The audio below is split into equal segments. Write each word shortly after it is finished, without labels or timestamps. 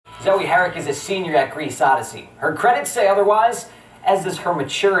Zoe Herrick is a senior at Greece Odyssey. Her credits say otherwise, as is her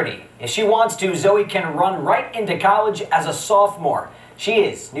maturity. If she wants to, Zoe can run right into college as a sophomore. She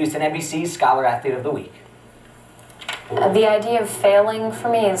is News 10 NBC's Scholar Athlete of the Week. The idea of failing for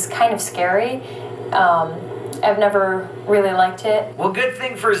me is kind of scary. I've never really liked it. Well, good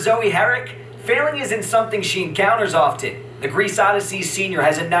thing for Zoe Herrick, failing isn't something she encounters often. The Greece Odyssey senior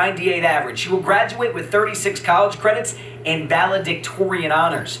has a 98 average. She will graduate with 36 college credits and valedictorian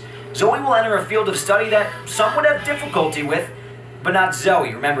honors. Zoe will enter a field of study that some would have difficulty with, but not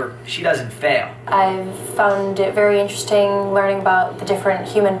Zoe. Remember, she doesn't fail. I've found it very interesting learning about the different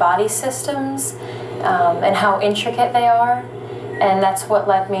human body systems and how intricate they are, and that's what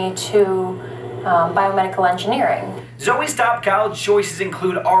led me to biomedical engineering. Zoe's top college choices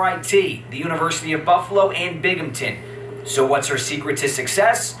include RIT, the University of Buffalo, and Binghamton. So what's her secret to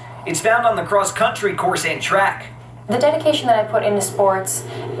success? It's found on the cross-country course and track. The dedication that I put into sports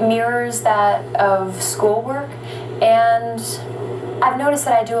mirrors that of schoolwork, and I've noticed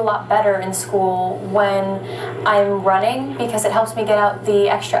that I do a lot better in school when I'm running because it helps me get out the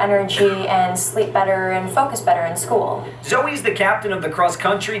extra energy and sleep better and focus better in school. Zoe's the captain of the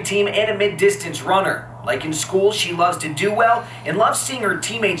cross-country team and a mid-distance runner. Like in school, she loves to do well and loves seeing her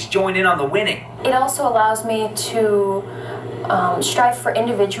teammates join in on the winning. It also allows me to strive for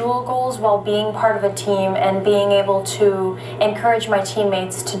individual goals while being part of a team and being able to encourage my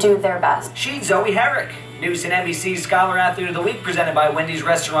teammates to do their best. She's Zoe Herrick. News 10 NBC's Scholar Athlete of the Week, presented by Wendy's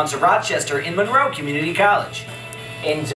Restaurants of Rochester in Monroe Community College.